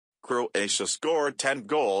Croatia scored 10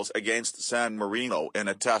 goals against San Marino in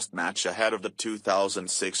a test match ahead of the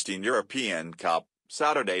 2016 European Cup,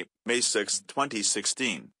 Saturday, May 6,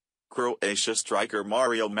 2016. Croatia striker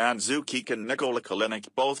Mario Mandzukic and Nikola Kalinic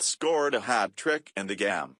both scored a hat-trick in the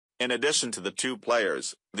game. In addition to the two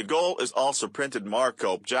players, the goal is also printed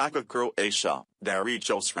Marko Jaka Croatia,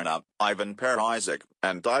 Darijo Srena, Ivan Perisic,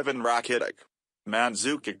 and Ivan Rakitic.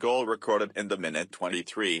 Mandzukic goal recorded in the minute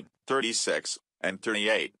 23, 36, and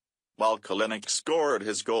 38, while Kalinic scored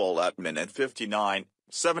his goal at minute 59,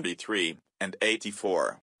 73, and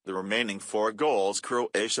 84. The remaining 4 goals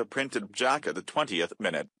Croatia printed Jaka the 20th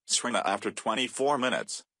minute, Srena after 24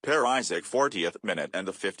 minutes, Perisic 40th minute and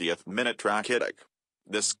the 50th minute Rakitic.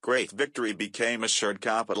 This great victory became assured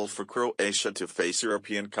capital for Croatia to face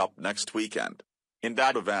European Cup next weekend. In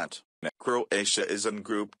that event, Croatia is in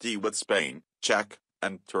Group D with Spain, Czech,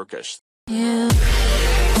 and Turkish.